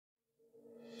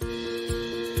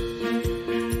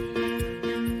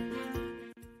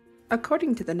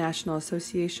According to the National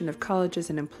Association of Colleges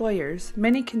and Employers,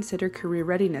 many consider career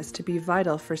readiness to be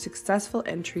vital for successful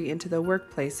entry into the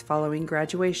workplace following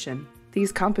graduation.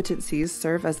 These competencies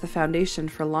serve as the foundation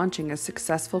for launching a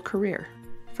successful career.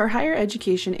 For higher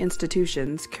education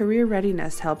institutions, career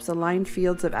readiness helps align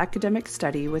fields of academic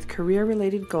study with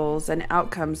career-related goals and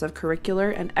outcomes of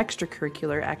curricular and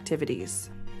extracurricular activities.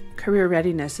 Career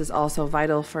readiness is also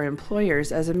vital for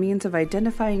employers as a means of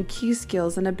identifying key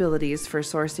skills and abilities for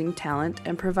sourcing talent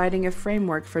and providing a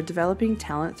framework for developing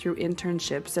talent through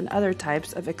internships and other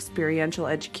types of experiential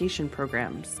education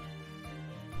programs.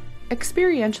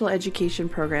 Experiential education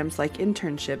programs like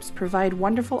internships provide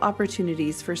wonderful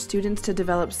opportunities for students to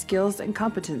develop skills and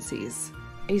competencies.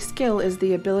 A skill is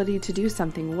the ability to do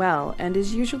something well and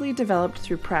is usually developed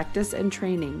through practice and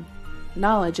training.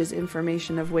 Knowledge is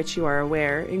information of which you are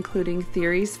aware, including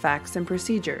theories, facts, and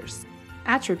procedures.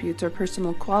 Attributes are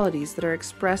personal qualities that are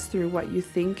expressed through what you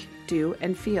think, do,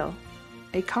 and feel.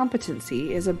 A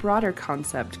competency is a broader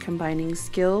concept combining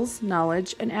skills,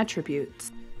 knowledge, and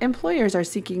attributes. Employers are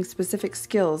seeking specific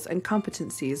skills and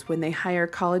competencies when they hire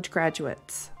college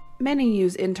graduates. Many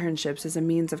use internships as a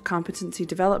means of competency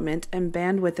development and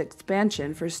bandwidth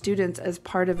expansion for students as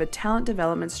part of a talent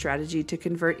development strategy to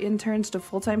convert interns to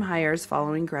full-time hires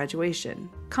following graduation.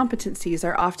 Competencies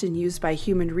are often used by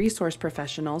human resource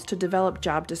professionals to develop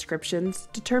job descriptions,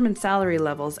 determine salary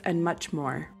levels, and much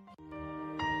more.